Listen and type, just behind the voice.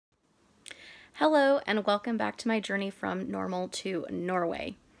Hello and welcome back to my journey from normal to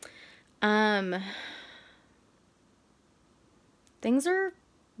Norway. Things are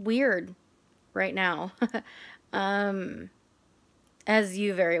weird right now, as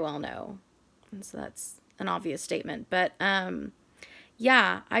you very well know. And so that's an obvious statement. But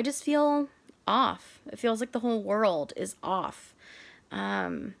yeah, I just feel off. It feels like the whole world is off.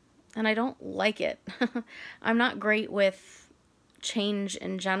 And I don't like it. I'm not great with change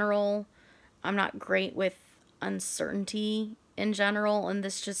in general. I'm not great with uncertainty in general, and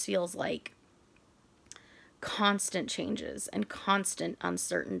this just feels like constant changes and constant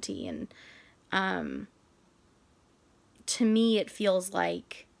uncertainty. And to me, it feels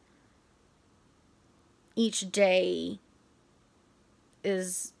like each day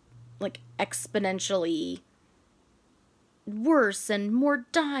is like exponentially worse and more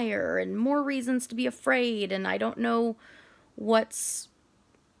dire and more reasons to be afraid, and I don't know what's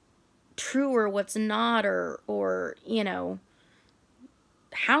true or what's not, or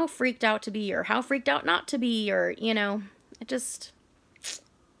how freaked out to be or how freaked out not to be, or it just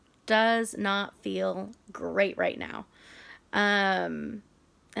does not feel great right now. And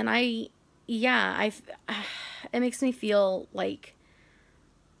it makes me feel like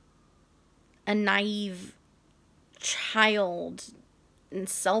a naive child and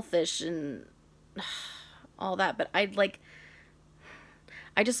selfish and all that, but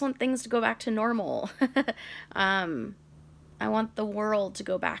I just want things to go back to normal. I want the world to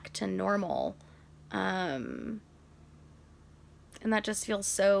go back to normal. And that just feels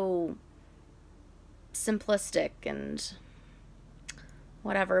so simplistic and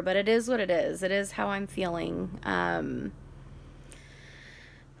whatever, but it is what it is. It is how I'm feeling.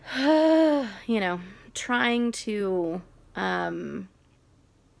 Trying to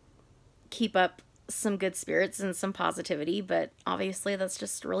keep up some good spirits and some positivity, but obviously that's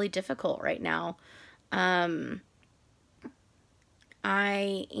just really difficult right now. I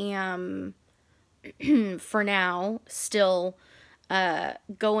am for now still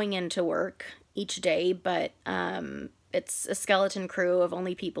going into work each day, but it's a skeleton crew of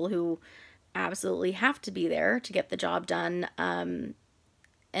only people who absolutely have to be there to get the job done. And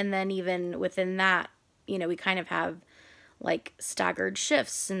then even within that, we kind of have like staggered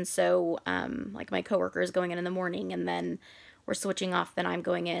shifts. And so like my coworker is going in the morning, and then we're switching off, then I'm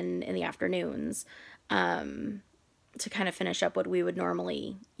going in the afternoons to kind of finish up what we would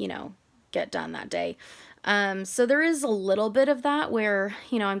normally, get done that day. So there is a little bit of that where,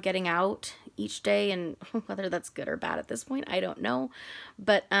 I'm getting out each day, and whether that's good or bad at this point, I don't know.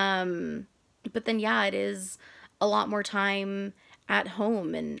 But then, yeah, it is a lot more time at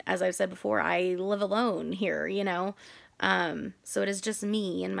home. And as I've said before, I live alone here, so it is just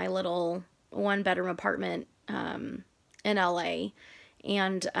me in my little 1-bedroom apartment, in LA.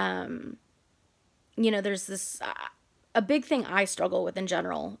 And, there's this, a big thing I struggle with in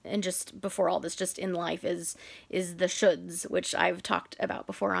general, and just before all this, just in life, is the shoulds, which I've talked about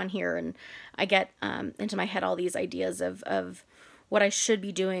before on here. And I get into my head all these ideas of what I should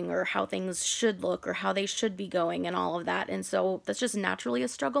be doing, or how things should look, or how they should be going, and all of that. And so that's just naturally a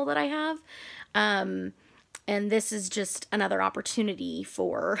struggle that I have. And this is just another opportunity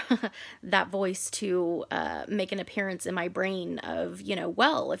for that voice to make an appearance in my brain of,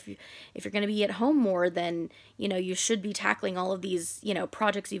 well, if you're going to be at home more, then, you should be tackling all of these,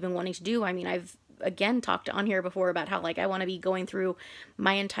 projects you've been wanting to do. I mean, I've, again, talked on here before about how, like, I want to be going through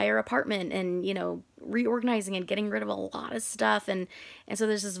my entire apartment and, reorganizing and getting rid of a lot of stuff. And so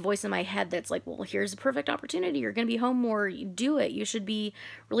there's this voice in my head that's like, well, here's a perfect opportunity. You're going to be home more. You do it. You should be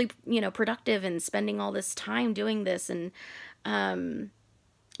really, productive and spending all this time doing this. And,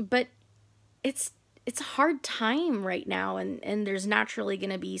 but it's a hard time right now. And there's naturally going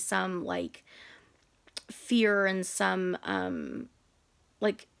to be some like fear and some,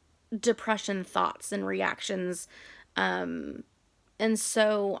 like, depression thoughts and reactions. And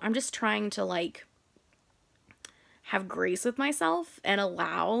so I'm just trying to like have grace with myself and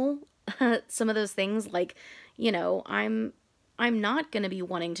allow some of those things. Like, I'm not going to be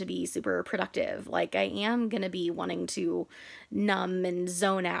wanting to be super productive. Like, I am going to be wanting to numb and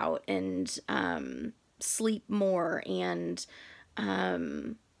zone out and sleep more. And,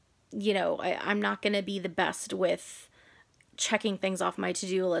 I'm not going to be the best with checking things off my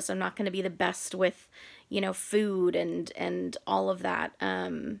to-do list. I'm not going to be the best with, food and all of that.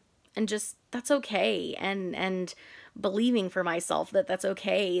 And just, that's okay. And believing for myself that that's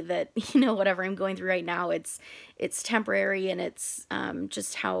okay, that, whatever I'm going through right now, it's temporary, and it's,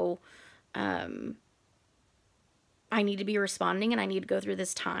 just how, I need to be responding, and I need to go through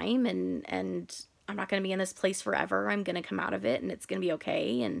this time, and I'm not going to be in this place forever. I'm going to come out of it and it's going to be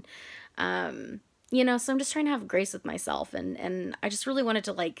okay. And, so I'm just trying to have grace with myself. And I just really wanted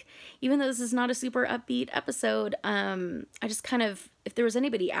to, like, even though this is not a super upbeat episode, I just kind of, if there was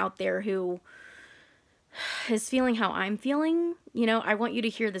anybody out there who is feeling how I'm feeling, I want you to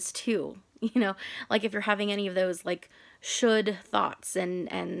hear this too. Like if you're having any of those like should thoughts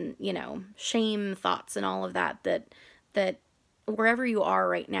and shame thoughts and all of that wherever you are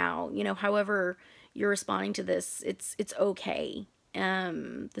right now, however you're responding to this, it's okay.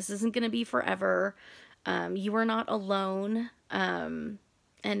 This isn't going to be forever. You are not alone. And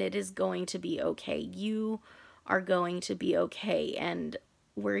it is going to be okay. You are going to be okay. And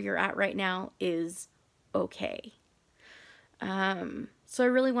where you're at right now is okay. So I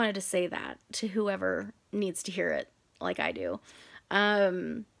really wanted to say that to whoever needs to hear it like I do.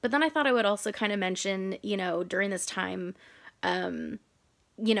 But then I thought I would also kind of mention, during this time, I'm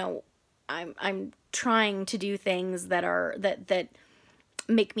trying to do things that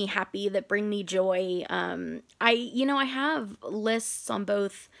make me happy, that bring me joy. I have lists on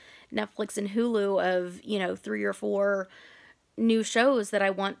both Netflix and Hulu of, 3 or 4 new shows that I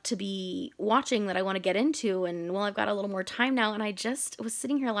want to be watching, that I want to get into. And well, I've got a little more time now, and I just was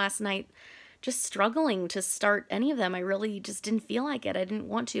sitting here last night just struggling to start any of them. I really just didn't feel like it. I didn't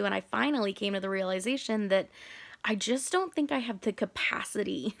want to. And I finally came to the realization that I just don't think I have the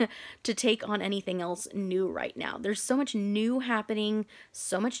capacity to take on anything else new right now. There's so much new happening,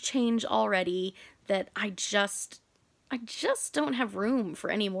 so much change already, that I just don't have room for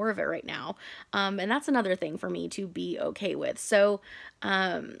any more of it right now. And that's another thing for me to be okay with. So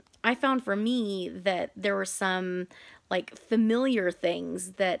I found for me that there were some like familiar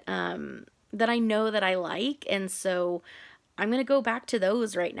things that that I know that I like. And so I'm going to go back to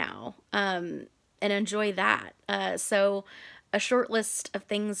those right now and enjoy that. So a short list of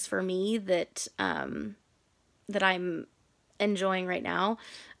things for me that that I'm enjoying right now.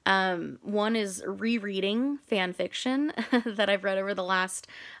 One is rereading fan fiction that I've read over the last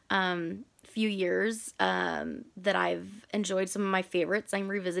few years that I've enjoyed. Some of my favorites, I'm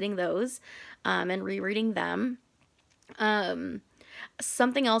revisiting those and rereading them.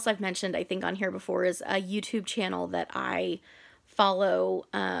 Something else I've mentioned, I think, on here before is a YouTube channel that I follow.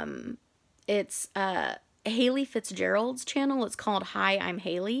 It's Haley Fitzgerald's channel. It's called Hi, I'm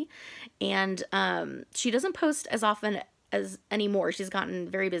Haley. And she doesn't post as often as anymore. She's gotten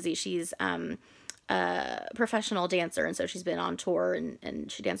very busy. She's a professional dancer, and so she's been on tour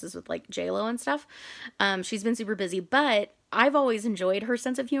and she dances with like J-Lo and stuff. She's been super busy, but I've always enjoyed her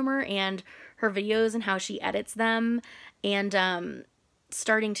sense of humor and her videos and how she edits them. And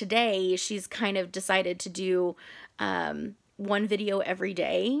starting today, she's kind of decided to do one video every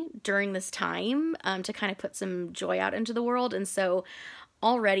day during this time to kind of put some joy out into the world. And so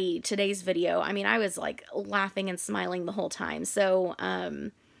already today's video, I mean, I was like laughing and smiling the whole time. So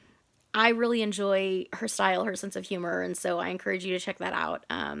I really enjoy her style, her sense of humor. And so I encourage you to check that out.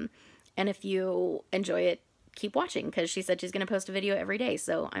 And if you enjoy it, keep watching, because she said she's going to post a video every day.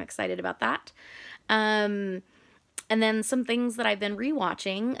 So I'm excited about that. And then some things that I've been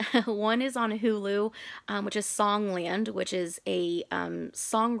rewatching. One is on Hulu, which is Songland, which is a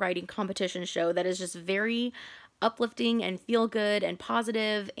songwriting competition show that is just very uplifting and feel good and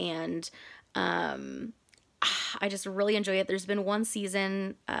positive, and I just really enjoy it. There's been one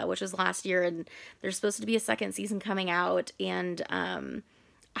season, which was last year, and there's supposed to be a second season coming out, and I'm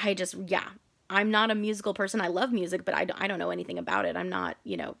not a musical person. I love music, but I don't know anything about it. I'm not,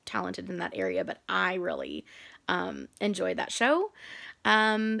 talented in that area, but I really enjoyed that show.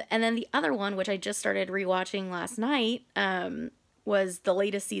 And then the other one, which I just started rewatching last night, was the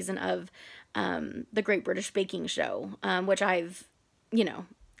latest season of The Great British Baking Show, which I've,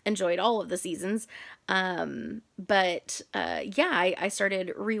 enjoyed all of the seasons. But I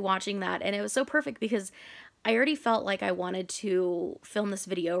started rewatching that, and it was so perfect because I already felt like I wanted to film this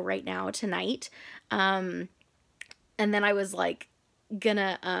video right now tonight. And then I was like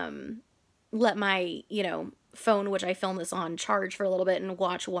gonna let my, phone, which I filmed this on, charge for a little bit and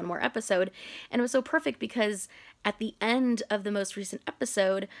watch one more episode. And it was so perfect because at the end of the most recent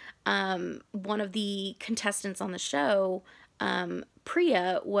episode, one of the contestants on the show,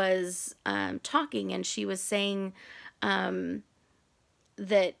 Priya, was talking, and she was saying that,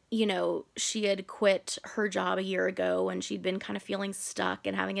 she had quit her job a year ago, and she'd been kind of feeling stuck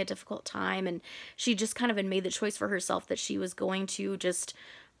and having a difficult time, and she just kind of had made the choice for herself that she was going to just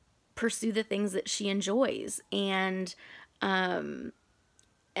pursue the things that she enjoys. And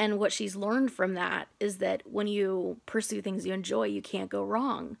what she's learned from that is that when you pursue things you enjoy, you can't go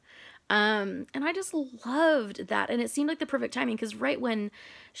wrong. And I just loved that. And it seemed like the perfect timing, because right when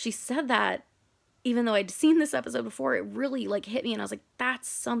she said that, even though I'd seen this episode before, it really like hit me, and I was like, that's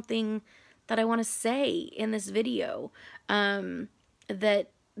something that I want to say in this video. That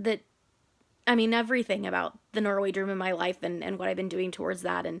I mean, everything about the Norway dream in my life and what I've been doing towards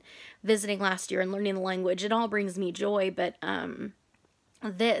that, and visiting last year and learning the language, it all brings me joy. But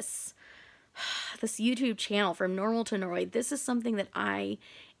this this YouTube channel, From Normal to Norway, this is something that I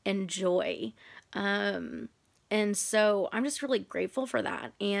enjoy. And so I'm just really grateful for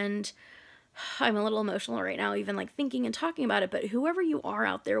that. And I'm a little emotional right now, even like thinking and talking about it. But whoever you are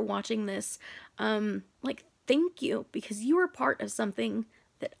out there watching this, like, thank you, because you are part of something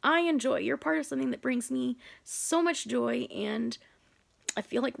that I enjoy. You're part of something that brings me so much joy. And I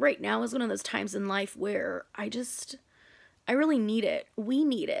feel like right now is one of those times in life where I really need it. We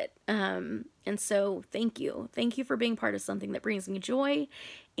need it. And so thank you. Thank you for being part of something that brings me joy.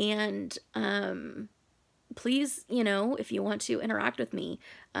 And please, you know, if you want to interact with me,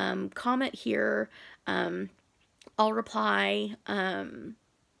 comment here. I'll reply.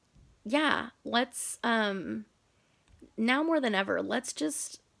 Yeah, let's, now more than ever, let's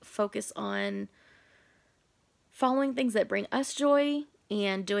just focus on following things that bring us joy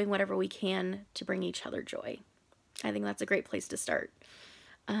and doing whatever we can to bring each other joy. I think that's a great place to start.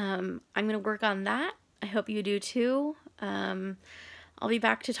 I'm going to work on that. I hope you do too. I'll be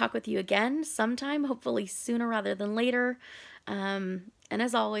back to talk with you again sometime, hopefully sooner rather than later. And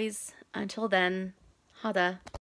as always, until then, ha det.